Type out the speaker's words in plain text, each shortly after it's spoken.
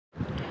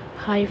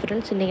Hi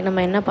friends, இன்றைக்கி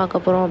நம்ம என்ன பார்க்க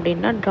போகிறோம்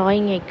அப்படின்னா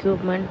ட்ராயிங்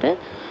எக்யூப்மெண்ட்டு.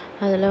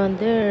 அதில்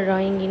வந்து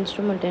ட்ராயிங்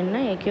இன்ஸ்ட்ருமெண்ட் என்ன,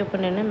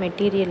 எக்யூப்மெண்ட் என்ன,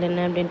 மெட்டீரியல் என்ன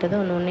அப்படின்றத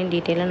ஒன்று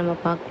டீட்டெயிலாக நம்ம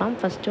பார்க்கலாம்.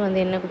 ஃபஸ்ட்டு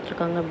வந்து என்ன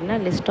கொடுத்துருக்காங்க அப்படின்னா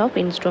லிஸ்ட்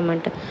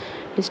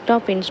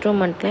ஆஃப்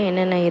இன்ஸ்ட்ருமெண்ட்டில்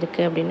என்னென்ன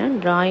இருக்குது அப்படின்னா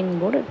drawing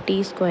board, D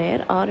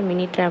square R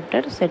mini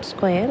drafter, set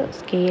square,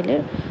 scale,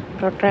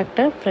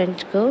 protractor,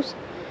 French curves,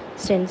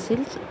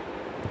 stencils,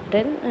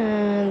 தென்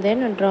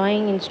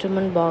ட்ராயிங்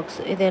இன்ஸ்ட்ருமெண்ட் பாக்ஸ்.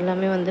 இது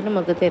எல்லாமே வந்து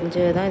நமக்கு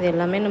தெரிஞ்சது தான். இது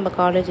எல்லாமே நம்ம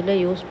காலேஜில்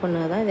யூஸ்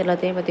பண்ணது தான். இது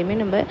எல்லாத்தையும் பற்றியுமே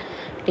நம்ம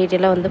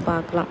டீட்டெயிலாக வந்து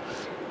பார்க்கலாம்.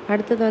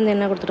 அடுத்தது வந்து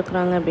என்ன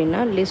கொடுத்துருக்குறாங்க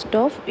அப்படின்னா லிஸ்ட்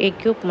ஆஃப்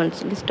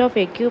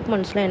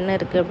எக்யூப்மெண்ட்ஸில் என்ன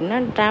இருக்குது அப்படின்னா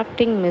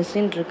டிராஃப்டிங்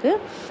மெஷின் இருக்குது,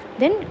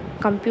 தென்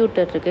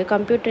கம்ப்யூட்டர் இருக்குது.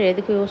 கம்ப்யூட்டர்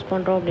எதுக்கு யூஸ்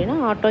பண்ணுறோம் அப்படின்னா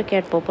ஆட்டோ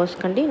கேட்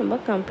பர்பஸ்க்காண்டி நம்ம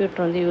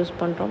கம்ப்யூட்டர் வந்து யூஸ்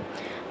பண்ணுறோம்.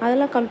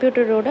 அதில்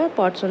கம்ப்யூட்டரோட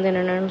பார்ட்ஸ் வந்து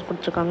என்னென்னு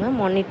கொடுத்துருக்காங்க: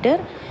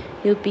 monitor,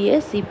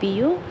 UPS,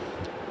 CPU,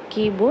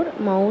 keyboard,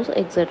 mouse,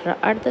 etcetera.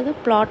 அடுத்தது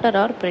பிளாட்டர்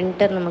ஆர்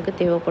பிரிண்டர் நமக்கு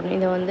தேவைப்படும்.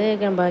 இதை வந்து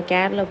நம்ம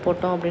கேரில்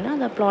போட்டோம் அப்படின்னா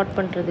அதை பிளாட்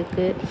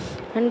பண்ணுறதுக்கு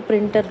அண்ட்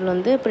பிரிண்டரில்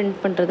வந்து பிரிண்ட்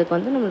பண்ணுறதுக்கு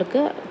வந்து நம்மளுக்கு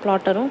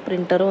பிளாட்டரும்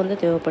பிரிண்டரும் வந்து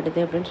தேவைப்படுது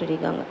அப்படின்னு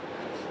சொல்லியிருக்காங்க.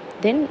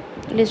 தென்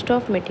லிஸ்ட்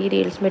ஆஃப்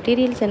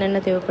மெட்டீரியல்ஸ்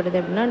என்னென்ன தேவைப்படுது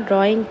அப்படின்னா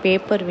ட்ராயிங்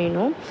பேப்பர்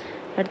வேணும்,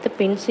 அடுத்து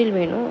பென்சில்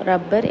வேணும்,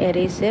 ரப்பர்,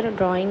 எரேசர்,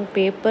 ட்ராயிங்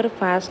பேப்பர்,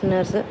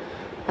 ஃபேஸ்னர்ஸு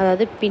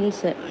அதாவது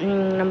பின்ஸு,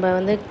 நம்ம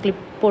வந்து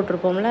கிளிப்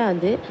போட்டிருப்போம்ல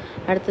அது,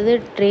 அடுத்தது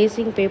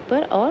tracing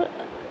paper R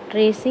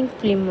tracing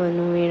film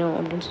வேணும்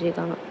அப்படின்னு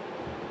சொல்லியிருக்காங்க.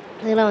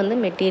 இதெல்லாம் வந்து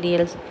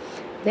மெட்டீரியல்ஸ்.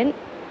 தென்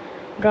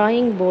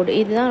ட்ராயிங் போர்டு,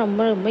 இதுதான்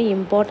ரொம்ப ரொம்ப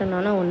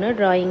இம்பார்ட்டண்டான ஒன்று.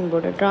 ட்ராயிங்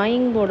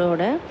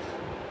போர்டுனால்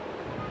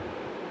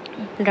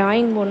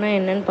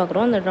என்னென்னு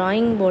பார்க்குறோம். அந்த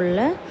ட்ராயிங்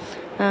போர்டில்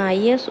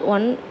IS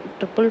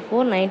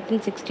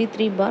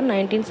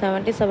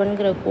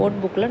 144/1963/1977 கோட்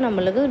புக்கில்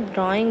நம்மளுக்கு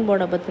ட்ராயிங்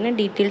போர்டை பற்றின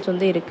டீட்டெயில்ஸ்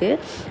வந்து இருக்குது.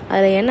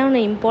 அதில் என்னென்ன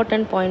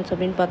இம்பார்ட்டன்ட் பாயிண்ட்ஸ்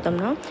அப்படின்னு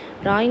பார்த்தோம்னா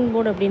ட்ராயிங்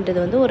போர்டு அப்படின்றது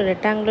வந்து ஒரு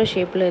ரெக்டாங்குலர்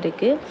ஷேப்பில்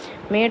இருக்குது,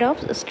 மேட்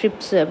ஆஃப்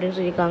ஸ்ட்ரிப்ஸ் அப்படின்னு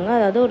சொல்லியிருக்காங்க.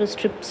 அதாவது ஒரு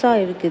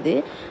ஸ்ட்ரிப்ஸாக இருக்குது.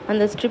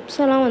 அந்த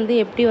ஸ்ட்ரிப்ஸெல்லாம் வந்து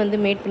எப்படி வந்து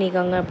மேட்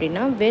பண்ணியிருக்காங்க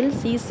அப்படின்னா வெல்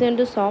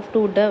சீசன்டு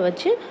சாஃப்ட்வுட்டை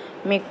வச்சு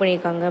மேக்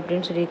பண்ணியிருக்காங்க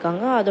அப்படின்னு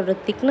சொல்லியிருக்காங்க. அதோட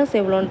திக்னஸ்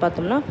எவ்வளோன்னு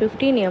பார்த்தோம்னா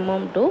 15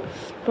 mm to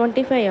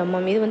 25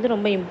 mm. இது வந்து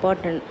ரொம்ப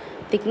இம்பார்ட்டன்ட்.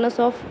 திக்னஸ்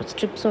ஆஃப்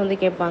ஸ்ட்ரிப்ஸ் வந்து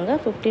கேட்பாங்க.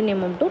 15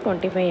 mm to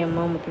 25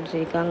 mm அப்படின்னு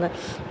சொல்லியிருக்காங்க.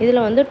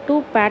 இதில் வந்து 2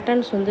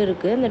 பேட்டர்ன்ஸ் வந்து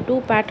இருக்குது. அந்த 2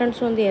 பேட்டர்ன்ஸ்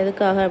வந்து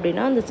எதுக்காக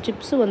அப்படின்னா அந்த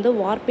ஸ்ட்ரிப்ஸ் வந்து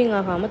வார்ப்பிங்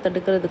ஆகாமல்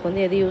தடுக்கிறதுக்கு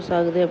வந்து எது யூஸ்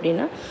ஆகுது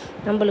அப்படின்னா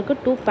நம்மளுக்கு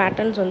 2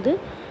 பேட்டர்ன்ஸ் வந்து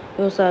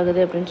யூஸ்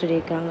ஆகுது அப்படின்னு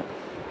சொல்லியிருக்காங்க.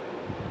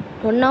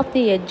 ஒன் ஆஃப்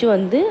தி எட்ஜ்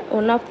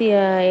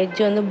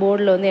வந்து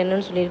போர்டில் வந்து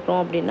என்னென்னு சொல்லியிருக்கோம்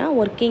அப்படின்னா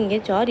working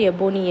edge R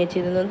Ebony edge.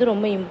 இது வந்து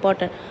ரொம்ப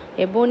இம்பார்ட்டன்ட்.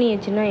 எபோனி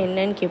எட்ஜ்னா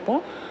என்னன்னு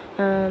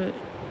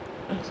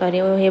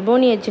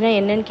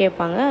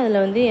கேட்பாங்க.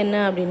 அதில் வந்து என்ன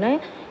அப்படின்னா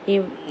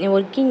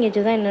ஒர்க்கிங் எட்ஜ்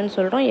தான் என்னென்னு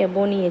சொல்கிறோம்,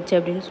 எபோனி எட்ஜ்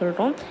அப்படின்னு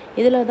சொல்கிறோம்.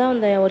 இதில் தான்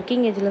அந்த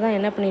ஒர்க்கிங் எட்ஜில் தான்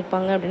என்ன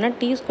பண்ணியிருப்பாங்க அப்படின்னா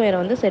டி ஸ்கொயரை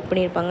வந்து செட்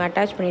பண்ணியிருப்பாங்க,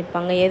 அட்டாச்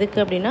பண்ணியிருப்பாங்க. எதுக்கு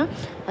அப்படின்னா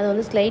அதை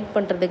வந்து ஸ்லைட்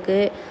பண்ணுறதுக்கு,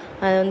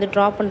 அதை வந்து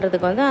ட்ரா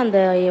பண்ணுறதுக்கு வந்து அந்த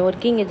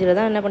ஒர்க்கிங் எட்ஜில்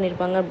தான் என்ன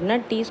பண்ணியிருப்பாங்க அப்படின்னா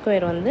டி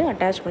ஸ்கொயர் வந்து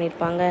அட்டாச்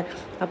பண்ணியிருப்பாங்க.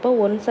 அப்போ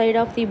one side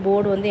of the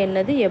board வந்து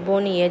என்னது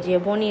எபோனி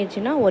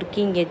எட்ஜ்னா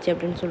ஒர்க்கிங் எட்ஜ்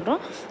அப்படின்னு சொல்கிறோம்.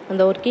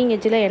 அந்த ஒர்க்கிங்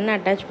எட்ஜில் என்ன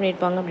அட்டாச்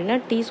பண்ணியிருப்பாங்க அப்படின்னா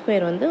டி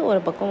ஸ்கொயர் வந்து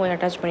ஒரு பக்கம்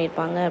அட்டாச்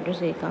பண்ணியிருப்பாங்க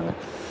அப்படின்னு சொல்லியிருக்காங்க.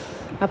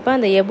 அப்போ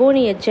அந்த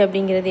எபோனி எட்ஜ்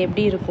அப்படிங்கிறது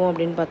எப்படி இருக்கும்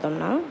அப்படின்னு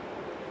பார்த்தோம்னா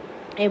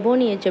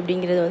எபோனி எட்ஜ்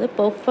அப்படிங்கிறது வந்து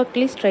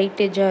பர்ஃபெக்ட்லி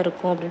ஸ்ட்ரைட் எட்ஜாக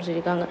இருக்கும் அப்படின்னு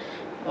சொல்லியிருக்காங்க.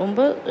 ரொம்ப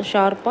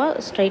ஷார்ப்பாக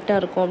ஸ்ட்ரைட்டாக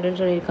இருக்கும் அப்படின்னு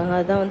சொல்லியிருக்காங்க.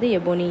 அதுதான் வந்து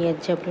எபோனி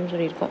எட்ஜ் அப்படின்னு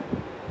சொல்லியிருக்கோம்.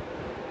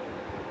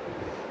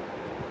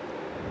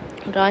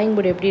 ட்ராயிங்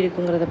போர்டு எப்படி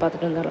இருக்குங்கிறத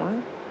பார்த்துட்டு வந்துடலாம்.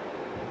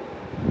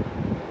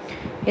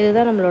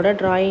 இதுதான் நம்மளோட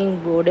ட்ராயிங்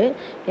போர்டு.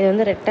 இது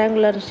வந்து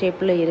ரெக்டாங்குலர்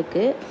ஷேப்பில்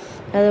இருக்குது.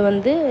 அது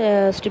வந்து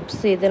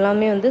ஸ்ட்ரிப்ஸ்,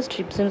 இதெல்லாமே வந்து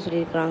ஸ்ட்ரிப்ஸ்ன்னு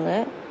சொல்லியிருக்கிறாங்க.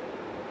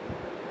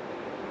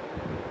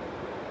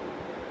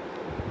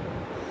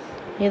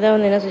 இதை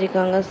வந்து என்ன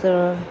சொல்லியிருக்காங்க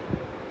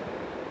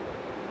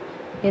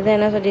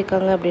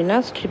அப்படின்னா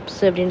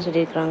ஸ்ட்ரிப்ஸ் அப்படின்னு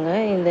சொல்லியிருக்காங்க.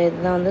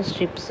 இதுதான் வந்து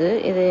ஸ்ட்ரிப்ஸு.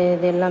 இது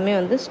எல்லாமே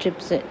வந்து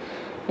ஸ்ட்ரிப்ஸு.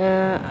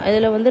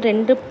 இதில் வந்து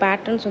 2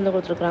 பேட்டர்ன்ஸ் வந்து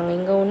கொடுத்துருக்குறாங்க.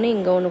 இங்கே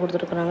ஒன்று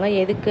கொடுத்துருக்குறாங்க.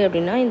 எதுக்கு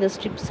அப்படின்னா இந்த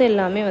ஸ்ட்ரிப்ஸ்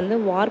எல்லாமே வந்து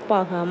வார்ப்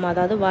ஆகாமல்,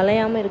 அதாவது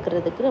வளையாமல்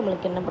இருக்கிறதுக்கு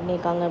நம்மளுக்கு என்ன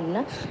பண்ணியிருக்காங்க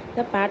அப்படின்னா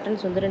இந்த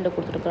பேட்டர்ன்ஸ் வந்து 2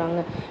 கொடுத்துருக்குறாங்க.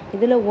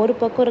 இதில் ஒரு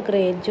பக்கம் இருக்கிற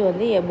எட்ஜ்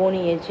வந்து எபோனி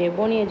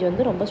எட்ஜ்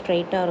வந்து ரொம்ப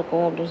ஸ்ட்ரைட்டாக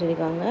இருக்கும் அப்படின்னு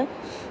சொல்லியிருக்காங்க.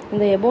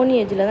 இந்த எபோனி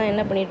எட்ஜில் தான்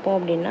என்ன பண்ணியிருப்போம்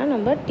அப்படின்னா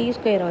நம்ம டி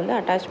ஸ்கொயரை வந்து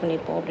அட்டாச்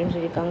பண்ணியிருப்போம் அப்படின்னு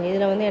சொல்லியிருக்காங்க.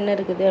 இதில் வந்து என்ன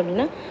இருக்குது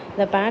அப்படின்னா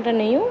இந்த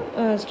பேட்டர்னையும்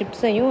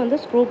ஸ்ட்ரிப்ஸையும் வந்து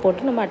ஸ்க்ரூ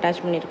போட்டு நம்ம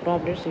அட்டாச் பண்ணியிருக்கிறோம்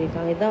அப்படின்னு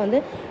சொல்லியிருக்காங்க. இதுதான்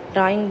வந்து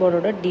ட்ராயிங்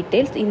போர்டோட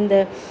டீட்டெயில்ஸ். இந்த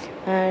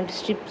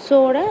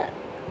ஸ்ட்ரிப்ஸோட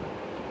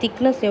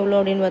திக்னஸ் எவ்வளோ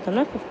அப்படின்னு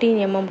பார்த்தோம்னா 15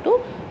 mm to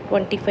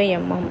 25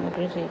 mm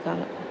அப்படின்னு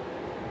சொல்லியிருக்காங்க.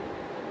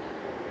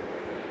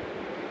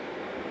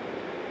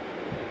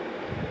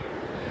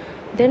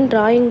 தென்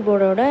ட்ராயிங்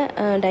போர்டோட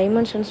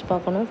டைமென்ஷன்ஸ்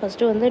பார்க்கணும்.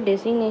 ஃபஸ்ட்டு வந்து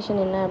டெசிக்னேஷன்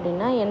என்ன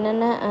அப்படின்னா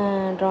என்னென்ன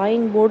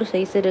ட்ராயிங் போர்டு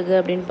சைஸ் இருக்குது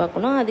அப்படின்னு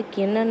பார்க்கணும். அதுக்கு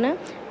என்னென்ன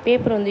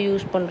பேப்பர் வந்து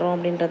யூஸ் பண்ணுறோம்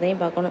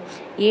அப்படின்றதையும் பார்க்கணும்.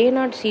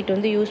 A0 ஷீட்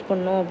வந்து யூஸ்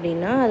பண்ணோம்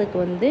அப்படின்னா அதுக்கு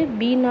வந்து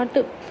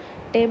B0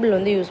 டேபிள்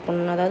வந்து யூஸ்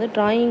பண்ணணும். அதாவது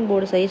ட்ராயிங்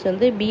போர்டு சைஸ்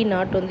வந்து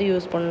B0 வந்து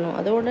யூஸ் பண்ணணும்.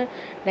 அதோட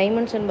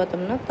டைமென்ஷன்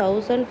பார்த்தோம்னா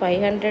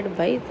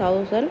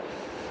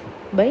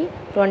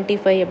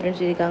 1500/1000/25 அப்படின்னு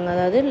சொல்லியிருக்காங்க.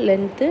 அதாவது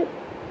லென்த்து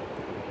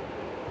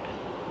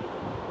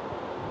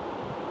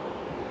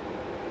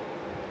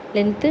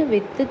லென்த்து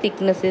வித்து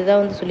திக்னஸ்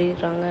இதான் வந்து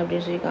சொல்லியிருக்காங்க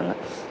அப்படின்னு சொல்லியிருக்காங்க.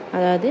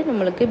 அதாவது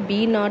நம்மளுக்கு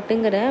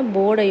B0ங்கிற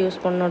போர்டை யூஸ்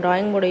பண்ணணும்,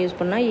 ட்ராயிங் போர்டை யூஸ்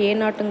பண்ணால்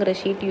A0ங்கிற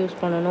ஷீட் யூஸ்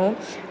பண்ணணும்.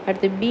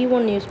 அடுத்து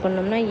B1 யூஸ்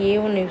பண்ணோம்னா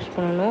A1 யூஸ்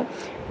பண்ணணும்.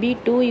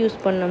 B2 யூஸ்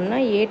பண்ணோம்னா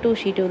A2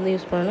 ஷீட்டு வந்து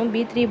யூஸ் பண்ணணும்.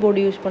 B3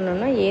 போர்டு யூஸ்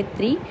பண்ணோம்னா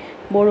A3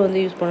 போர்டு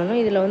வந்து யூஸ் பண்ணணும்.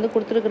 இதில் வந்து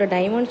கொடுத்துருக்குற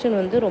டைமென்ஷன்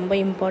வந்து ரொம்ப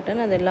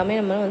இம்பார்ட்டன்ட். அது எல்லாமே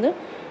நம்ம வந்து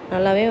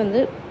நல்லாவே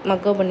வந்து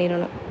மக்கப்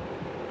பண்ணிடணும்,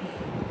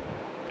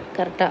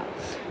 கரெக்டாக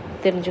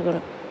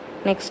தெரிஞ்சுக்கணும்.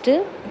 Next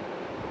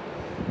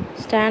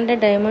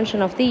standard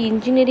dimension of the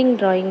engineering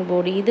drawing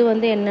board. இது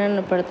வந்து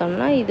என்னென்னு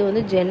பார்த்தோம்னா இது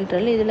வந்து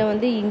ஜென்ரல். இதில்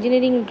வந்து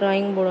இன்ஜினியரிங்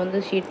ட்ராயிங் போர்டு வந்து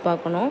ஷீட்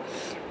பார்க்கணும்.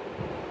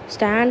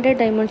 Standard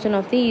dimension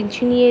of the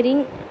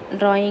engineering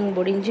drawing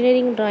board.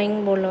 Engineering drawing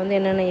போர்டில் வந்து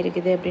என்னென்ன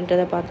இருக்குது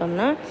அப்படின்றத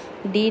பார்த்தோம்னா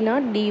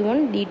D0, D1,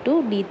 D2,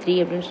 D3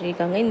 அப்படின்னு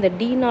சொல்லியிருக்காங்க. இந்த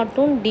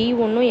D0ம்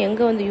D1ம்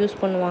எங்கே வந்து யூஸ்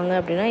பண்ணுவாங்க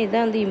அப்படின்னா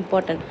இதுதான் வந்து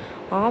இம்பார்ட்டன்ட்.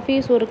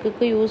 ஆஃபீஸ்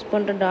ஒர்க்குக்கு யூஸ்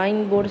பண்ணுற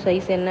ட்ராயிங் போர்டு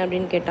சைஸ் என்ன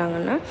அப்படின்னு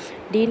கேட்டாங்கன்னா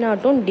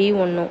D0ம்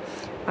D1ம்.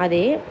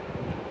 அதே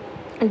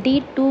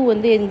D2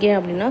 வந்து எங்கே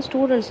அப்படின்னா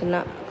ஸ்டூடெண்ட்ஸ்னா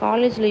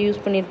காலேஜில் யூஸ்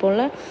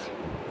பண்ணியிருப்போம்ல,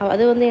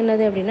 அது வந்து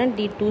என்னது அப்படின்னா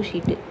D2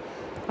 ஷீட்டு.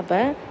 அப்போ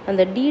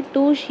அந்த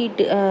D2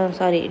 sheet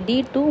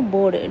D2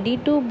 board,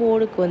 D2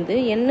 போர்டுக்கு வந்து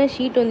என்ன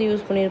ஷீட் வந்து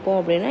யூஸ் பண்ணியிருப்போம்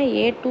அப்படின்னா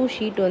A2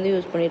 ஷீட் வந்து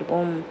யூஸ்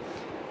பண்ணியிருப்போம்,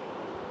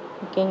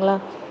 ஓகேங்களா.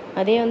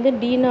 அதே வந்து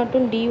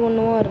D0ம்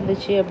D1ம்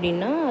இருந்துச்சு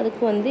அப்படின்னா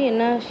அதுக்கு வந்து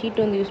என்ன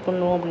ஷீட் வந்து யூஸ்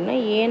பண்ணுவோம் அப்படின்னா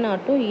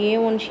A0ம்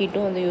A1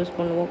 ஷீட்டும் வந்து யூஸ்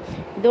பண்ணுவோம்.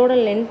 இதோட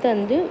லென்த்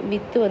வந்து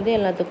வித்து வந்து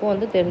எல்லாத்துக்கும்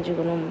வந்து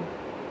தெரிஞ்சுக்கணும்.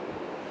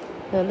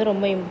 இது வந்து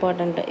ரொம்ப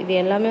இம்பார்ட்டண்ட்டு. இது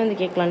எல்லாமே வந்து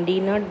கேட்கலாம்.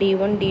 D0,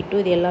 D1,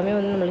 D2 இது எல்லாமே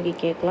வந்து நம்மளுக்கு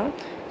கேட்கலாம்.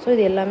 ஸோ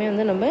இது எல்லாமே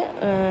வந்து நம்ம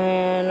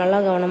நல்லா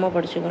கவனமாக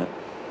படிச்சுக்கணும்.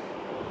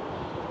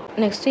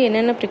 நெக்ஸ்ட்டு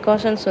என்னென்ன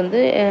ப்ரிகாஷன்ஸ்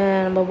வந்து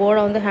நம்ம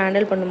போர்டை வந்து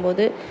ஹேண்டில்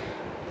பண்ணும்போது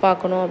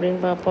பார்க்கணும்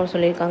அப்படின்னு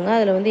சொல்லியிருக்காங்க.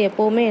 அதில் வந்து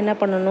எப்போவுமே என்ன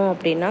பண்ணணும்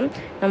அப்படின்னா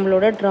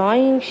நம்மளோட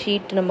ட்ராயிங்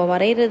ஷீட் நம்ம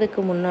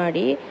வரைகிறதுக்கு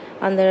முன்னாடி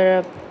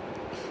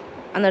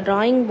அந்த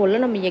ட்ராயிங்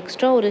போர்டில் நம்ம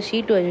எக்ஸ்ட்ரா ஒரு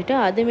ஷீட் வச்சுட்டு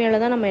அது மேலே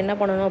தான் நம்ம என்ன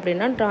பண்ணணும்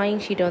அப்படின்னா ட்ராயிங்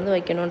ஷீட்டை வந்து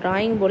வைக்கணும்.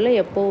 ட்ராயிங் போர்டில்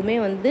எப்போவுமே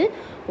வந்து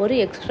ஒரு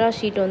எக்ஸ்ட்ரா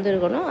ஷீட் வந்து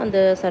இருக்கணும். அந்த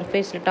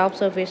சர்ஃபேஸில் டாப்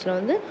சர்ஃபேஸில்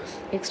வந்து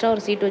எக்ஸ்ட்ரா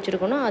ஒரு ஷீட்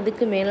வச்சுருக்கணும்.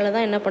 அதுக்கு மேலே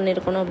தான் என்ன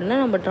பண்ணியிருக்கணும் அப்படின்னா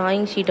நம்ம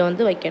ட்ராயிங் ஷீட்டை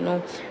வந்து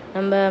வைக்கணும்.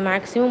 நம்ம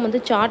மேக்ஸிமம்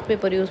வந்து சார்ட்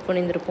பேப்பர் யூஸ்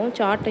பண்ணியிருந்திருப்போம்.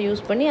 சார்ட்டை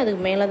யூஸ் பண்ணி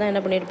அதுக்கு மேலே தான்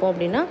என்ன பண்ணியிருப்போம்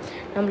அப்படின்னா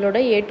நம்மளோட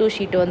A2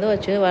 ஷீட்டை வந்து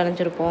வச்சு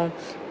வரைஞ்சிருப்போம்.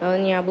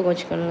 ஞாபகம்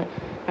வச்சுக்கணுங்க.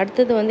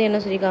 அடுத்தது வந்து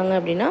என்ன சொல்லியிருக்காங்க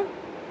அப்படின்னா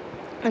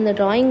அந்த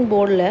ட்ராயிங்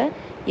போர்டில்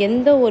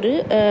எந்த ஒரு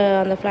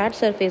அந்த ஃப்ளாட்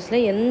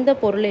சர்ஃபேஸில் எந்த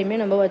பொருளையுமே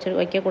நம்ம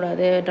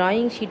வைக்கக்கூடாது.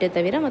 ட்ராயிங் ஷீட்டை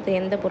தவிர மற்ற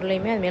எந்த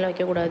பொருளையுமே அது மேலே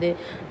வைக்கக்கூடாது.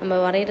 நம்ம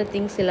வரைகிற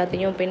திங்ஸ்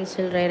எல்லாத்தையும்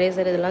பென்சில்,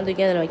 எரேசர் இதெல்லாம்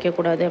தூக்கி அதில்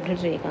வைக்கக்கூடாது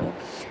அப்படின்னு சொல்லியிருக்காங்க.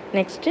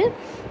 நெக்ஸ்ட்டு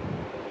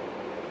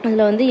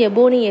அதில் வந்து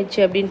எபோனி எட்ஜ்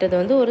அப்படின்றது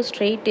வந்து ஒரு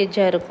ஸ்ட்ரெயிட்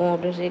எட்ஜாக இருக்கும்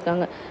அப்படின்னு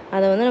சொல்லியிருக்காங்க.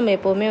 அதை வந்து நம்ம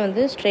எப்போவுமே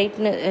வந்து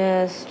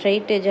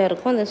ஸ்ட்ரெயிட் எட்ஜாக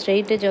இருக்கும். அந்த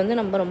ஸ்ட்ரெயிட் எட்ஜை வந்து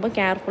நம்ம ரொம்ப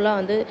கேர்ஃபுல்லாக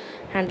வந்து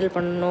ஹேண்டில்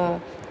பண்ணணும்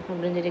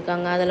அப்படின்னு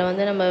சொல்லியிருக்காங்க. அதில்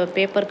வந்து நம்ம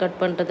பேப்பர் கட்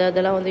பண்ணுறது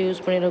அதெல்லாம் வந்து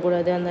யூஸ்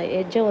பண்ணிடக்கூடாது. அந்த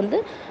எட்ஜை வந்து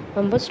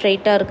ரொம்ப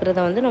ஸ்ட்ரெயிட்டாக இருக்கிறத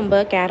வந்து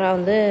நம்ம கேராக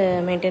வந்து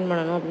மெயின்டைன்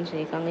பண்ணணும் அப்படின்னு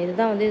சொல்லியிருக்காங்க.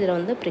 இதுதான் வந்து இதில்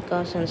வந்து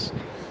ப்ரிகாஷன்ஸ்.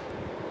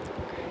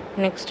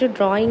 நெக்ஸ்ட்டு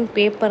ட்ராயிங்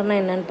பேப்பர்னால்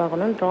என்னென்னு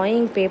பார்க்கணும்.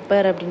 ட்ராயிங்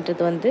பேப்பர்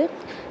அப்படின்றது வந்து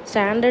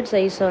ஸ்டாண்டர்ட்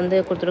சைஸை வந்து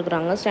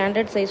கொடுத்துருக்குறாங்க.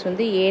 ஸ்டாண்டர்ட் சைஸ்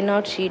வந்து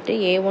A0 sheet,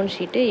 A1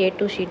 sheet,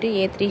 A2 sheet,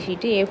 A3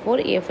 sheet, A4,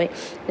 A5.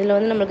 இதில்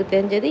வந்து நம்மளுக்கு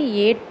தெரிஞ்சது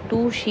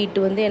A2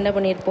 ஷீட்டு வந்து என்ன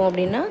பண்ணியிருப்போம்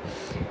அப்படின்னா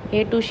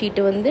A2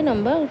 ஷீட்டு வந்து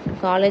நம்ம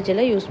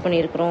காலேஜில் யூஸ்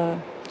பண்ணியிருக்கிறோம்,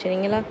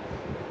 சரிங்களா.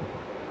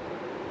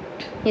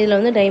 இதில்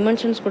வந்து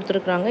டைமென்ஷன்ஸ்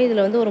கொடுத்துருக்குறாங்க.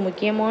 இதில் வந்து ஒரு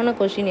முக்கியமான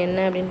கொஷின் என்ன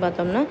அப்படின்னு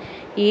பார்த்தோம்னா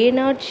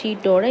A0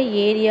 ஷீட்டோட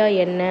ஏரியா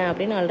என்ன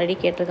அப்படின்னு ஆல்ரெடி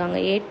கேட்டிருக்காங்க.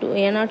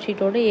 A0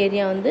 ஷீட்டோட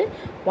ஏரியா வந்து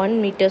 1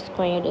 மீட்டர்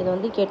ஸ்கொயர்டு. இது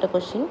வந்து கேட்ட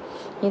கொஷின்.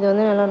 இது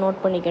வந்து நல்லா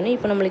நோட் பண்ணிக்கணும்.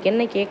 இப்போ நம்மளுக்கு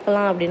என்ன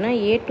கேட்கலாம் அப்படின்னா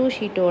A2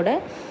 ஷீட்டோட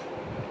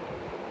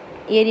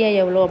ஏரியா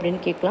எவ்வளோ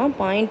அப்படின்னு கேட்கலாம்.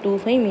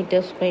 0.25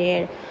 metre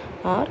square.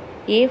 R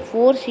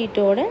A4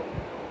 ஷீட்டோட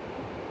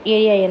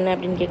area என்ன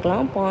அப்படின்னு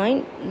கேட்கலாம்.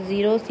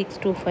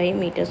 0.0625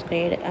 மீட்டர்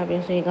ஸ்கொயர்டு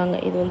அப்படின்னு சொல்லியிருக்காங்க.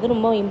 இது வந்து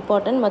ரொம்ப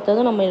இம்பார்ட்டன்ட்.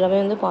 மற்றதும் நம்ம எல்லாமே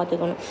வந்து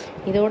பார்த்துக்கணும்.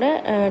 இதோட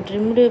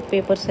ட்ரிம்டு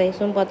பேப்பர்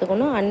சைஸும்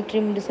பார்த்துக்கணும்,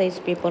 அன்ட்ரிம்டு சைஸ்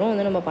பேப்பரும்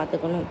வந்து நம்ம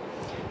பார்த்துக்கணும்,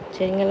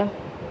 சரிங்களா.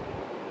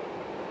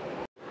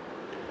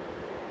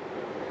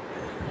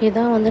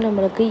 இதுதான் வந்து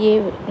நம்மளுக்கு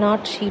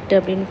A0 ஷீட்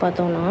அப்படின்னு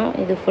பார்த்தோம்னா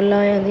இது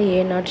ஃபுல்லாகவே வந்து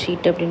A0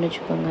 ஷீட் அப்படின்னு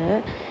வச்சுக்கோங்க.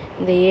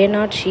 இந்த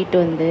A0 ஷீட்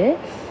வந்து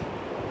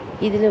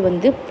இதில்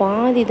வந்து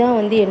பாதி தான்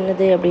வந்து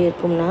என்னது அப்படி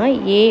இருக்கும்னா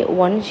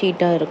A1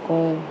 ஷீட்டாக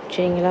இருக்கும்,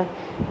 சரிங்களா.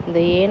 இந்த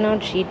A0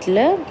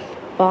 ஷீட்டில்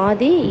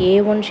பாதி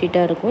A1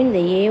 ஷீட்டாக இருக்கும். இந்த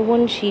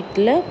A1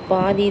 ஷீட்டில்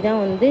பாதி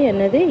தான் வந்து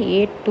என்னது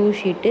A2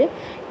 ஷீட்டு.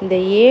 இந்த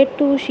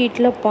A2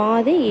 ஷீட்டில்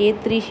பாதி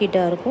A3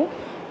 ஷீட்டாக இருக்கும்.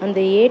 அந்த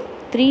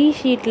A3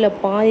 ஷீட்டில்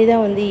பாதி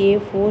தான் வந்து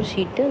A4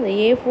 ஷீட்டு. அந்த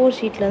A4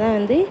 ஷீட்டில் தான்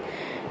வந்து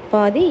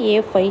பாதி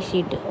A5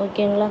 ஷீட்டு,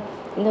 ஓகேங்களா.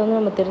 இதை வந்து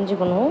நம்ம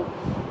தெரிஞ்சுக்கணும்.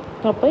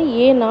 அப்போ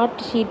A0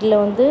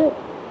 ஷீட்டில் வந்து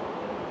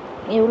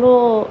எவ்வளோ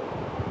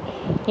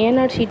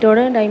A0 ஷீட்டோட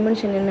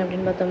டைமென்ஷன் என்ன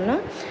அப்படின்னு பார்த்தோம்னா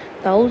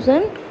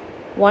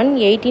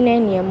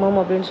 1189 mm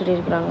அப்படின்னு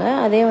சொல்லியிருக்கிறாங்க.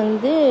 அதே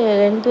வந்து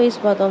வித் வைஸ்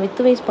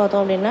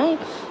பார்த்தோம் அப்படின்னா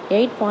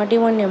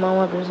 841 mm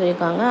அப்படின்னு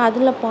சொல்லியிருக்காங்க.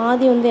 அதில்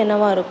பாதி வந்து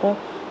என்னவாக இருக்கும்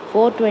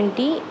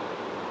 420,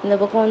 இந்த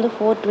பக்கம் வந்து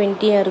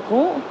 420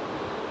 இருக்கும்.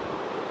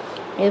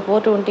 இது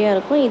 420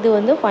 இருக்கும். இது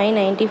வந்து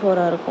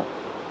 594 இருக்கும்.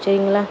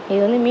 சரிங்களா?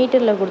 இது வந்து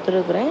மீட்டரில்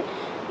கொடுத்துருக்குறேன்.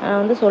 நான்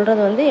வந்து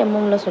சொல்கிறது வந்து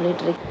எம்எம்மில்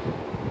சொல்லிகிட்ருக்கேன்.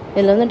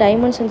 இதில் வந்து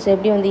டைமென்ஷன்ஸ்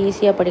எப்படி வந்து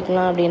ஈஸியாக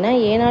படிக்கலாம் அப்படின்னா,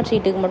 A0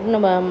 ஷீட்டுக்கு மட்டும்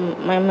நம்ம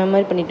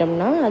மெமரி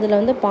பண்ணிட்டோம்னா அதில்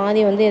வந்து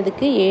பாதி வந்து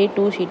எதுக்கு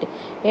A2 ஷீட்டு,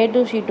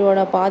 A2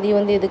 ஷீட்டோட பாதி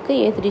வந்து எதுக்கு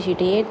A3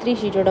 ஷீட்டு, A3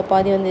 ஷீட்டோட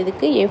பாதி வந்து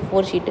எதுக்கு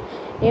A4 ஷீட்டு,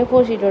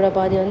 A4 ஷீட்டோட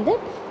பாதி வந்து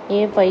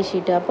A5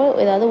 ஷீட்டு. அப்போ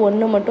ஏதாவது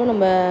ஒன்று மட்டும்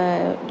நம்ம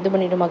இது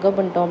பண்ணிவிட்டு மக்கப்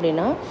பண்ணிட்டோம்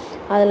அப்படின்னா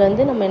அதில்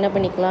வந்து நம்ம என்ன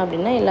பண்ணிக்கலாம்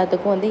அப்படின்னா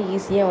எல்லாத்துக்கும் வந்து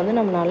ஈஸியாக வந்து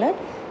நம்மளால்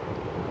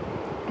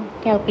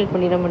கால்குலேட்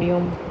பண்ணிட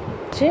முடியும்.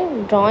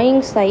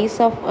 ட்ராயிங் சைஸ்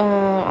ஆஃப்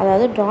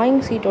அதாவது ட்ராயிங்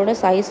ஷீட்டோட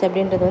சைஸ்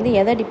அப்படின்றது வந்து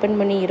எதை டிபெண்ட்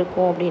பண்ணி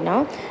இருக்கும் அப்படின்னா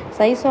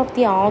சைஸ் ஆஃப்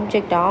தி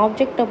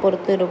ஆப்ஜெக்டை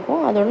பொறுத்து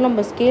இருக்கும். அதோட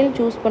நம்ம ஸ்கேல்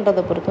சூஸ்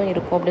பண்ணுறதை பொறுத்தும்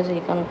இருக்கும் அப்படின்னு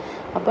சொல்லியிருக்காங்க.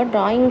 அப்போ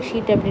ட்ராயிங்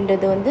ஷீட்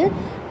அப்படின்றது வந்து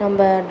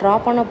நம்ம ட்ரா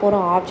பண்ண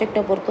போகிற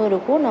ஆப்ஜெக்டை பொறுத்தும்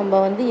இருக்கும், நம்ம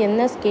வந்து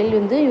என்ன ஸ்கேல்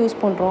வந்து யூஸ்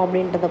பண்ணுறோம்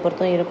அப்படின்றத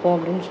பொறுத்தும் இருக்கும்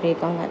அப்படின்னு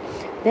சொல்லியிருக்காங்க.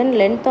 தென்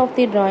length of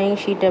the drawing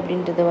sheet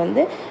அப்படின்றது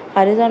வந்து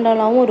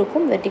ஹரிசாண்டலாகவும்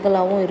இருக்கும்,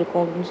 வெர்டிக்கலாகவும்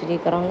இருக்கும் அப்படின்னு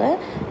சொல்லியிருக்கிறாங்க.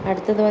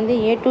 அடுத்தது வந்து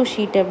A2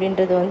 ஷீட்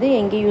அப்படின்றது வந்து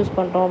எங்கே யூஸ்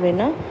பண்ணுறோம்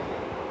அப்படின்னா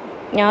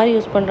யார்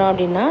யூஸ் பண்ணுறோம்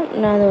அப்படின்னா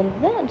அது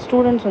வந்து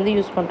ஸ்டூடெண்ட்ஸ் வந்து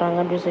யூஸ் பண்ணுறாங்க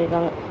அப்படின்னு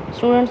சொல்லியிருக்காங்க.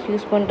 ஸ்டூடெண்ட்ஸ்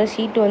யூஸ் பண்ணுற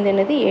ஷீட்டு வந்து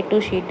என்னது A2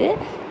 ஷீட்டு.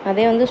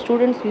 அதே வந்து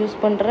ஸ்டூடெண்ட்ஸ் யூஸ்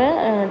பண்ணுற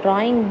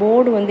ட்ராயிங்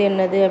போர்டு வந்து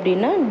என்னது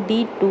அப்படின்னா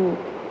D2.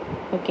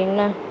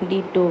 ஓகேங்களா?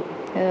 D2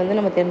 அதை வந்து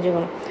நம்ம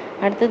தெரிஞ்சுக்கணும்.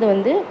 அடுத்தது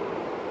வந்து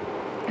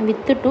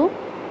வித்து டு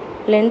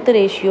லென்த்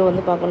ரேஷியோ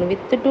வந்து பார்க்கணும்.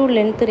 வித்து டு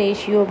லென்த்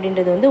ரேஷியோ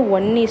அப்படின்றது வந்து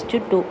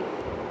 1:2.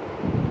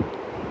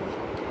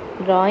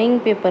 ட்ராயிங்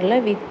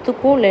பேப்பரில்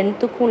வித்துக்கும்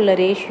லென்த்துக்கும் உள்ள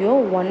ரேஷியோ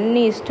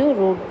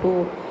 1:2.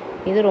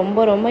 இது ரொம்ப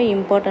ரொம்ப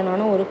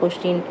இம்பார்ட்டண்டான ஒரு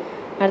கொஸ்டின்.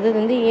 அடுத்தது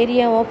வந்து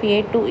ஏரியா ஆஃப்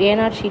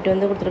A0 ஷீட்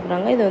வந்து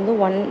கொடுத்துருக்குறாங்க. இது வந்து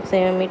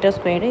 1 மீட்டர்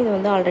ஸ்கொயரு. இது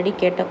வந்து ஆல்ரெடி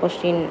கேட்ட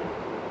கொஸ்டின்.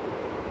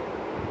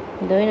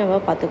 இதுவே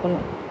நம்ம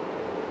பார்த்துக்கணும்.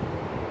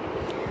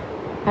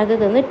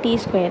 அடுத்தது வந்து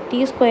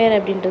T ஸ்கொயர்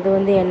அப்படின்றது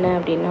வந்து என்ன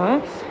அப்படின்னா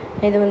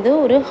இது வந்து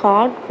ஒரு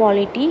ஹார்ட்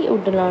குவாலிட்டி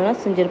வுட்னால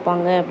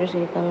செஞ்சுருப்பாங்க அப்படின்னு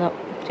சொல்லியிருக்காங்க.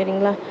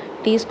 சரிங்களா?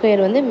 T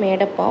ஸ்கொயர் வந்து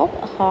made up of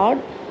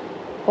heart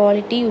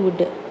quality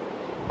would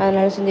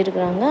அதனால்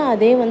செஞ்சுருக்குறாங்க.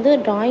 அதே வந்து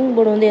ட்ராயிங்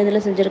போர்டு வந்து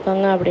எதில்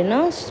செஞ்சுருக்காங்க அப்படின்னா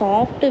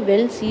சாஃப்ட்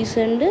வெல்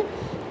சீசன்டு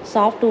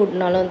சாஃப்ட்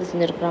வுட்னால வந்து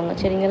செஞ்சுருக்குறாங்க.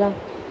 சரிங்களா?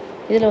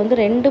 இதில் வந்து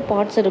 2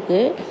 பார்ட்ஸ்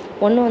இருக்குது.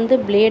 ஒன்று வந்து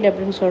பிளேட்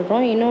அப்படின்னு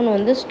சொல்கிறோம், இன்னொன்று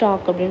வந்து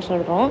ஸ்டாக் அப்படின்னு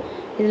சொல்கிறோம்.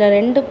 இதில்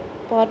 2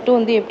 பார்ட்டும்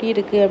வந்து எப்படி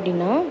இருக்குது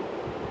அப்படின்னா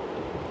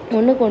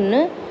ஒன்றுக்கு ஒன்று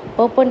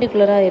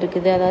பர்பண்டிகுலராக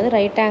இருக்குது. அதாவது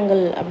ரைட்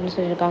ஆங்கிள் அப்படின்னு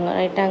சொல்லியிருக்காங்க.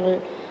 ரைட் ஆங்கிள்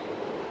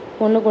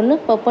ஒன்றுக்கு ஒன்று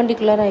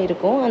பர்பண்டிகுலராக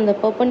இருக்கும். அந்த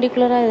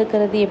பர்பண்டிகுலராக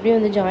இருக்கிறது எப்படி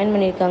வந்து ஜாயின்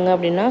பண்ணியிருக்காங்க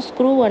அப்படின்னா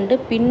ஸ்க்ரூ அண்டு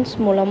பின்ஸ்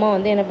மூலமாக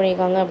வந்து என்ன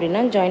பண்ணியிருக்காங்க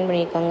அப்படின்னா ஜாயின்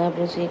பண்ணியிருக்காங்க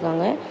அப்படின்னு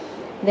சொல்லியிருக்காங்க.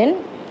 தென்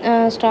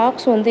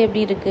ஸ்டாக்ஸ் வந்து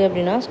எப்படி இருக்குது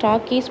அப்படின்னா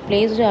stock is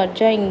placed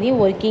அட்ஜாயிங் the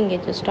working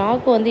edge.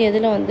 Stock வந்து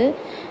எதில் வந்து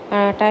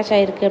அட்டாச்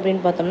ஆகிருக்கு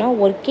அப்படின்னு பார்த்தோம்னா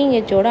ஒர்க்கிங்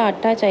எட்ஜோட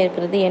அட்டாச்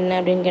ஆகிருக்கிறது என்ன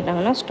அப்படின்னு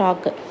கேட்டாங்கன்னா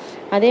ஸ்டாக்கு.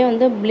 அதே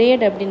வந்து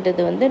பிளேட்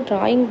அப்படின்றது வந்து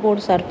ட்ராயிங்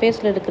போர்டு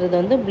சர்ஃபேஸில் இருக்கிறது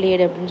வந்து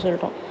பிளேடு அப்படின்னு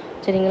சொல்கிறோம்.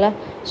 சரிங்களா?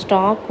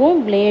 ஸ்டாக்கும்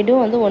பிளேடும்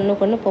வந்து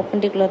ஒன்றுக்கு ஒன்று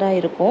பர்பண்டிகுலராக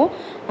இருக்கும்.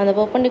 அந்த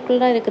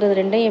பர்பண்டிகுலராக இருக்கிறது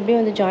ரெண்டையும் எப்படி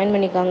வந்து ஜாயின்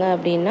பண்ணியிருக்காங்க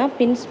அப்படின்னா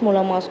பின்ஸ்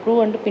மூலமாக ஸ்க்ரூ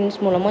அண்டு பின்ஸ்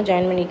மூலமாக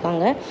ஜாயின்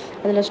பண்ணியிருக்காங்க.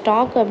 அதில்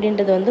ஸ்டாக்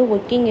அப்படின்றது வந்து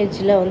ஒர்க்கிங்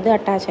எட்ஜில் வந்து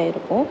அட்டாச்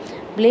ஆகிருக்கும்.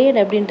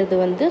 பிளேட் அப்படின்றது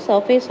வந்து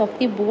சர்ஃபேஸ் ஆஃப்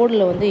தி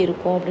போர்டில் வந்து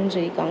இருக்கும் அப்படின்னு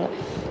சொல்லியிருக்காங்க.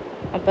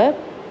 அப்போ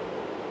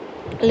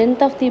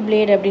லென்த் ஆஃப் தி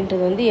பிளேட்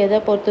அப்படின்றது வந்து எதை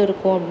பொறுத்து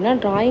இருக்கும் அப்படின்னா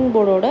ட்ராயிங்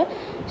போர்டோட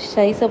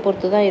சைஸை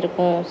பொறுத்து தான்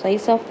இருக்கும்.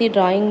 சைஸ் ஆஃப் தி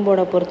ட்ராயிங்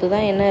போர்டை பொறுத்து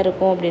தான் என்ன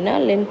இருக்கும் அப்படின்னா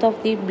லென்த் ஆஃப்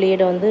தி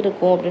பிளேடை வந்து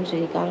இருக்கும் அப்படின்னு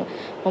சொல்லியிருக்காங்க.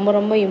 ரொம்ப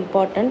ரொம்ப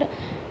important.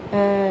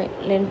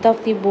 Length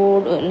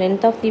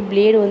of the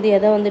blade வந்து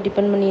எதை வந்து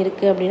டிபெண்ட் பண்ணி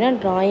இருக்குது அப்படின்னா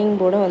ட்ராயிங்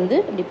போர்டை வந்து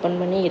டிபெண்ட்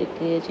பண்ணி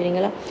இருக்குது.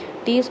 சரிங்களா?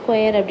 T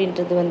ஸ்கொயர்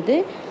அப்படின்றது வந்து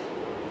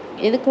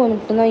எதுக்கு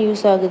மட்டும்தான்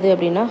யூஸ் ஆகுது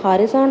அப்படின்னா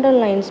ஹரிசாண்டல்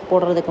லைன்ஸ்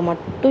போடுறதுக்கு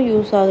மட்டும்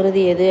யூஸ்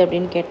ஆகுறது எது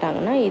அப்படின்னு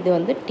கேட்டாங்கன்னா இது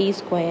வந்து T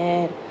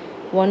square.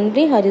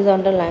 Only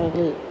horizontal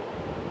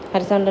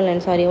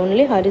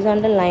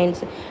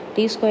lines.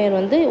 T square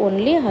வந்து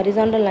ஒன்லி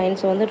ஹரிசாண்டல்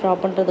லைன்ஸை வந்து ட்ரா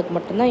பண்ணுறதுக்கு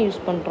மட்டும்தான்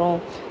யூஸ் பண்ணுறோம்.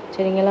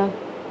 சரிங்களா?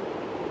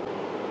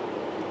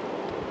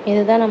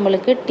 இதுதான்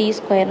நம்மளுக்கு T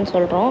ஸ்கொயர்னு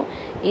சொல்கிறோம்.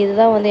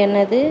 இதுதான் வந்து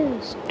என்னது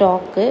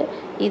ஸ்டாக்கு,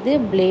 இது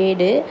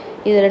பிளேடு.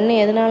 இது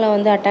ரெண்டும் எதனால்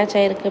வந்து அட்டாச்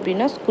ஆகிருக்கு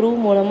அப்படின்னா ஸ்க்ரூ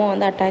மூலமாக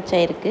வந்து அட்டாச்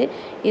ஆகிருக்கு.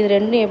 இது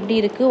ரெண்டும் எப்படி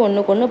இருக்குது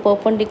ஒன்றுக்கு ஒன்று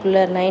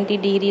பர்பண்டிகுலர் 90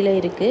 டிகிரியில்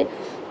இருக்குது.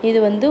 இது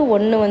வந்து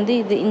ஒன்று வந்து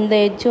இந்த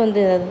எட்ஜ் வந்து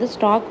அதாவது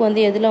ஸ்டாக்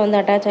வந்து எதில் வந்து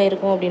அட்டாச்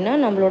ஆகிருக்கும் அப்படின்னா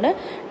நம்மளோட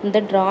இந்த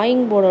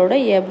ட்ராயிங் போர்டோட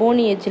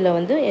எபோனி எட்ஜில்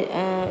வந்து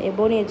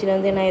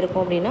என்ன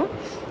ஆகிருக்கும் அப்படின்னா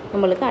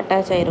நம்மளுக்கு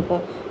அட்டாச்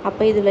ஆகிருக்கும்.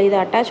 அப்போ இதை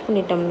அட்டாச்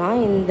பண்ணிட்டோம்னா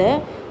இந்த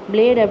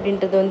பிளேடு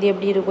அப்படின்றது வந்து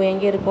எப்படி இருக்கும்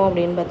எங்கே இருக்கும்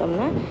அப்படின்னு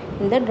பார்த்தோம்னா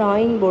இந்த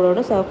ட்ராயிங்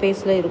போர்டோட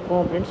சர்ஃபேஸில் இருக்கும்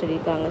அப்படின்னு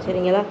சொல்லியிருக்காங்க.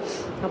 சரிங்களா?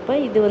 அப்போ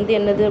இது வந்து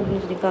என்னது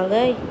அப்படின்னு சொல்லியிருக்காங்க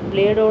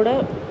பிளேடோட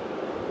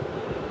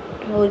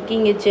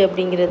ஒர்க்கிங் எட்ஜ்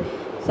அப்படிங்கிறது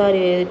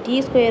T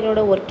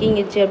ஸ்கொயரோட ஒர்க்கிங்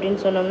எட்ஜ் அப்படின்னு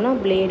சொன்னோம்னா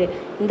பிளேடு.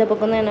 இந்த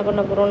பக்கம் தான் என்ன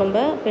பண்ண போகிறோம் நம்ம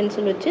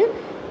பென்சில் வச்சு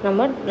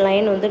நம்ம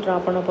லைன் வந்து ட்ரா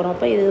பண்ண போகிறோம்.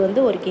 அப்போ இது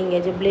வந்து ஒர்க்கிங்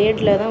எட்ஜ்.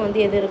 பிளேடில் தான் வந்து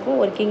எது இருக்கும்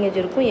ஒர்க்கிங் எட்ஜ்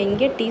இருக்கும்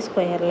எங்கே T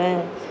ஸ்கொயரில்.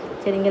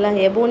 சரிங்களா?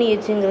 எபோனி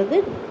எட்ஜுங்கிறது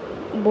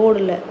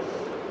போர்டில்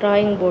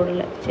ட்ராயிங்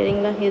போர்டில்.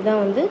 சரிங்களா?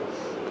 இதுதான் வந்து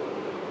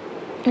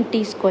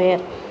T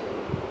ஸ்கொயர்.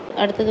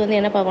 அடுத்தது வந்து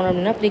என்ன பார்க்கணும்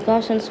அப்படின்னா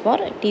ப்ரிகாஷன்ஸ்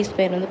ஃபார் டி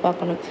ஸ்கொயர் வந்து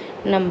பார்க்கணும்.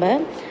 நம்ம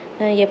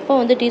எப்போ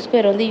வந்து டி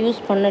ஸ்கொயர் வந்து யூஸ்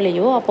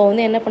பண்ணலையோ அப்போ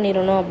வந்து என்ன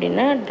பண்ணிடணும்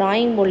அப்படின்னா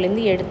ட்ராயிங்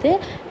போர்ட்லேருந்து எடுத்து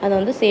அதை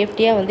வந்து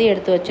சேஃப்டியாக வந்து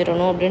எடுத்து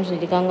வச்சிடணும் அப்படின்னு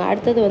சொல்லியிருக்காங்க.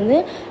 அடுத்தது வந்து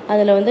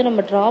அதில் வந்து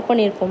நம்ம ட்ரா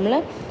பண்ணியிருப்போம்ல,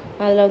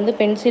 அதில் வந்து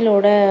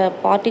பென்சிலோட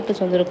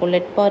பார்ட்டிகிள்ஸ் வந்து இருக்கும்,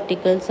 லெட்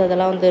பார்ட்டிகிள்ஸ்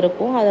அதெல்லாம் வந்து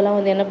இருக்கும். அதெல்லாம்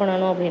வந்து என்ன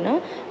பண்ணணும் அப்படின்னா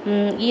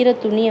ஈர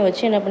துணியை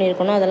வச்சு என்ன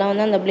பண்ணியிருக்கணும், அதெல்லாம்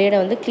வந்து அந்த பிளேடை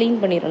வந்து க்ளீன்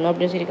பண்ணிடணும்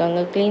அப்படின்னு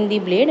சொல்லியிருக்காங்க. Clean the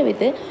played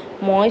with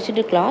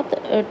மாய்ஸ்டு cloth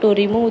to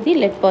remove the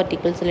let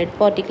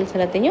particles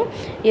எல்லாத்தையும்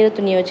ஈர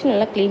துணியை வச்சு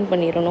நல்லா க்ளீன்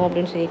பண்ணிடணும்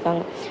அப்படின்னு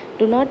சொல்லியிருக்காங்க.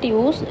 To not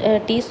use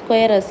D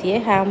square as a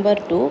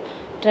hamper to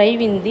drive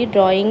in the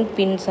drawing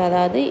pins.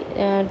 அதாவது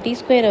டி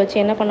ஸ்கொயரை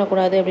வச்சு என்ன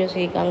பண்ணக்கூடாது அப்படின்னு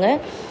சொல்லியிருக்காங்க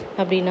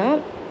அப்படின்னா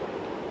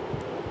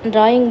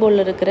ட்ராயிங்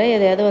போர்டில் இருக்கிற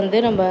எதையாவது வந்து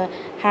நம்ம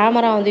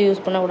ஹேமராக வந்து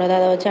யூஸ் பண்ணக்கூடாது,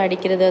 அதை வச்சு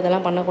அடிக்கிறது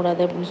அதெல்லாம்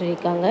பண்ணக்கூடாது அப்படின்னு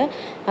சொல்லியிருக்காங்க.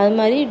 அது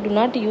மாதிரி to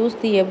not use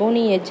the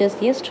Ebony edges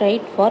A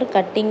straight for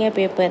cutting A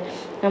paper.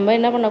 நம்ம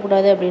என்ன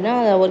பண்ணக்கூடாது அப்படின்னா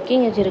அந்த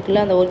ஒர்க்கிங் எட்ஜ்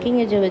இருக்குல்ல, அந்த ஒர்க்கிங்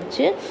எட்ஜை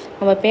வச்சு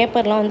நம்ம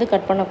பேப்பர்லாம் வந்து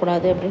கட்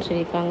பண்ணக்கூடாது அப்படின்னு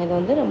சொல்லியிருக்காங்க. இது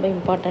வந்து ரொம்ப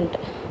இம்பார்ட்டண்ட்,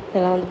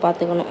 இதெல்லாம் வந்து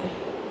பார்த்துக்கணும்.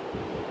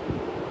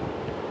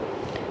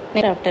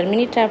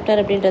 மினி டிராஃப்டர்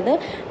அப்படின்றத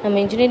நம்ம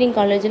இன்ஜினியரிங்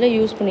காலேஜில்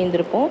யூஸ்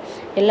பண்ணியிருந்திருப்போம்,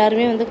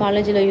 எல்லாருமே வந்து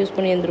காலேஜில் யூஸ்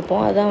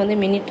பண்ணியிருந்திருப்போம். அதுதான் வந்து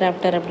மினி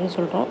டிராஃப்டர் அப்படின்னு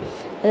சொல்கிறோம்.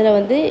 அதில்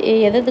வந்து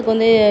எதுக்கு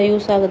வந்து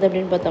யூஸ் ஆகுது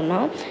அப்படின்னு பார்த்தோம்னா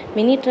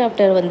மினி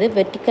டிராஃப்டர் வந்து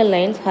vertical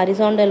lines,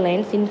 horizontal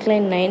lines,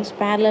 incline lines,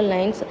 parallel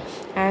lines,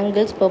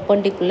 angles,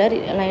 perpendicular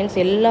lines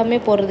எல்லாமே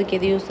போடுறதுக்கு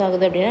எது யூஸ்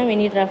ஆகுது அப்படின்னா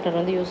மினி டிராஃப்டர்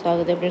வந்து யூஸ்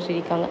ஆகுது அப்படின்னு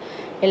சொல்லியிருக்காங்க.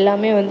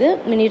 எல்லாமே வந்து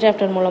மினி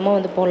டிராஃப்டர் மூலமாக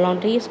வந்து போடலாம்.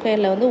 டி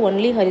ஸ்கொயரில் வந்து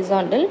ஒன்லி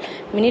ஹரிசாண்டல்,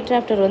 மினி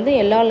டிராஃப்டர் வந்து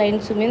எல்லா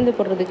லைன்ஸுமே வந்து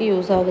போடுறதுக்கு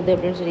யூஸ் ஆகுது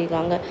அப்படின்னு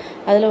சொல்லியிருக்காங்க.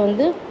 அதில்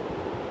வந்து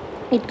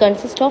it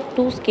consist of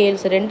 2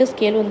 scales, 2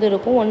 scale வந்து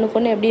இருக்கும். ஒன்றுக்கு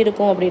ஒன்று எப்படி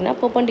இருக்கும் அப்படின்னா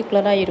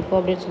பெர்பெண்டிகுலராக இருக்கும்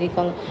அப்படின்னு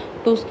சொல்லியிருக்காங்க.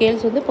 2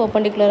 ஸ்கேல்ஸ் வந்து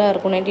பெர்பெண்டிகுலராக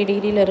இருக்கும், 90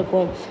 டிகிரியில்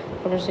இருக்கும்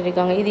அப்படின்னு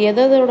சொல்லியிருக்காங்க. இது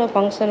எதோட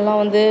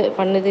ஃபங்க்ஷன்லாம் வந்து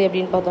பண்ணுது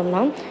அப்படின்னு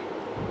பார்த்தோம்னா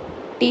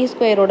டி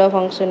ஸ்கொயரோட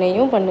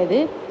ஃபங்க்ஷனையும் பண்ணுது,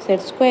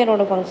 செட்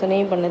ஸ்கொயரோட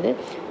ஃபங்க்ஷனையும் பண்ணுது,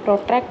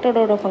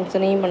 ப்ரொட்ராக்டரோட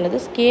ஃபங்க்ஷனையும் பண்ணுது,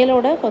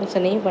 ஸ்கேலோட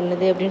ஃபங்க்ஷனையும்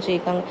பண்ணுது அப்படின்னு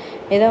சொல்லியிருக்காங்க.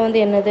 இதை வந்து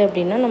என்னது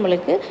அப்படின்னா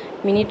நம்மளுக்கு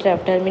மினி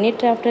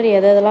டிராஃப்டர்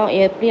எதெல்லாம்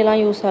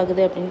எப்படியெல்லாம் யூஸ்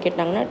ஆகுது அப்படின்னு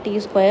கேட்டாங்கன்னா D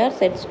square,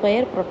 set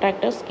square,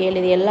 protractor,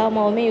 scale இது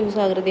எல்லாமே யூஸ்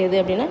ஆகுறது எது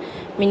அப்படின்னா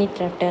மினி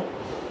டிராஃப்டர்.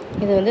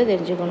 இது வந்து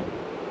தெரிஞ்சுக்கணும்.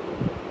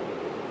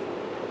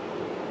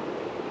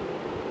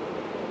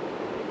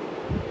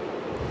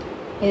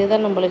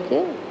 இதுதான் நம்மளுக்கு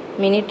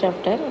மினி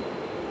டிராஃப்டர்.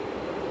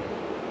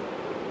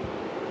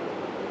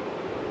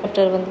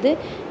 வந்து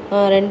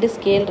 2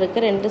 ஸ்கேல்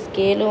இருக்குது. 2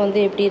 ஸ்கேலும் வந்து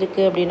எப்படி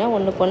இருக்குது அப்படின்னா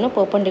ஒன்றுக்கு ஒன்று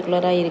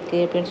பெர்பெண்டிகுலராக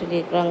இருக்குது அப்படின்னு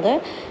சொல்லியிருக்கிறாங்க.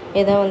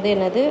 இதான் வந்து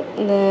என்னது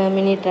இந்த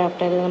மினி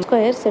டிராஃப்டர்.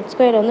 செட்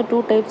ஸ்கொயர் வந்து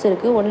 2 டைப்ஸ்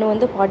இருக்குது. ஒன்று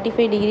வந்து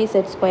 45 டிகிரி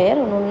செட்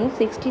ஸ்கொயர், ஒன்று வந்து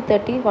 60,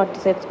 30,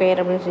 40 செட்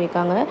ஸ்கொயர் அப்படின்னு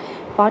சொல்லியிருக்காங்க.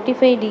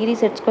 45 டிகிரி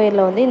செட்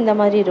ஸ்கொயரில் வந்து இந்த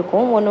மாதிரி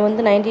இருக்கும். ஒன்று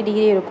வந்து 90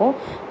 டிகிரி இருக்கும்.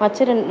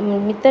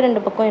 மித்த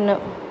 2 பக்கம்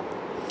என்ன,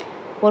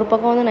 ஒரு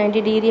பக்கம் வந்து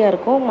 90 டிகிரியாக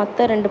இருக்கும்,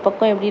 மற்ற 2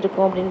 பக்கம் எப்படி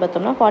இருக்கும் அப்படின்னு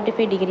பார்த்தோம்னா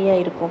 45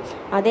 டிகிரியாக இருக்கும்.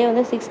 அதே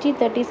வந்து 60,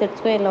 30 செட்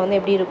ஸ்கொயரில் வந்து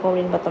எப்படி இருக்கும்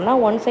அப்படின்னு பார்த்தோம்னா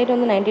ஒன் சைடு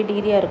வந்து 90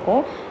 டிகிரியாக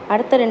இருக்கும்,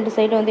 அடுத்த 2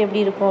 சைடு வந்து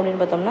எப்படி இருக்கும்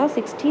அப்படின்னு பார்த்தோம்னா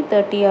 60,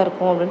 30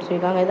 இருக்கும் அப்படின்னு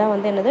சொல்லியிருக்காங்க. இதான்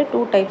வந்து என்னது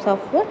 2 டைப்ஸ்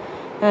ஆஃப்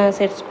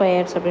செட்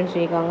ஸ்கொயர்ஸ் அப்படின்னு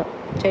சொல்லியிருக்காங்க.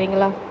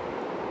 சரிங்களா?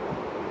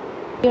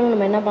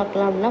 நம்ம என்ன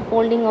பார்க்கலாம் அப்படின்னா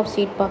ஃபோல்டிங் ஆஃப்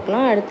ஷீட்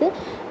பார்க்கலாம். அடுத்து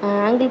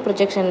ஆங்கிள்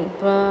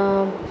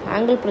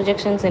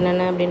ப்ரொஜெக்ஷன்ஸ்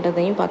என்னென்ன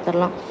அப்படின்றதையும்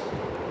பார்த்துடலாம்.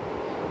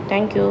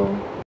 தேங்க்யூ.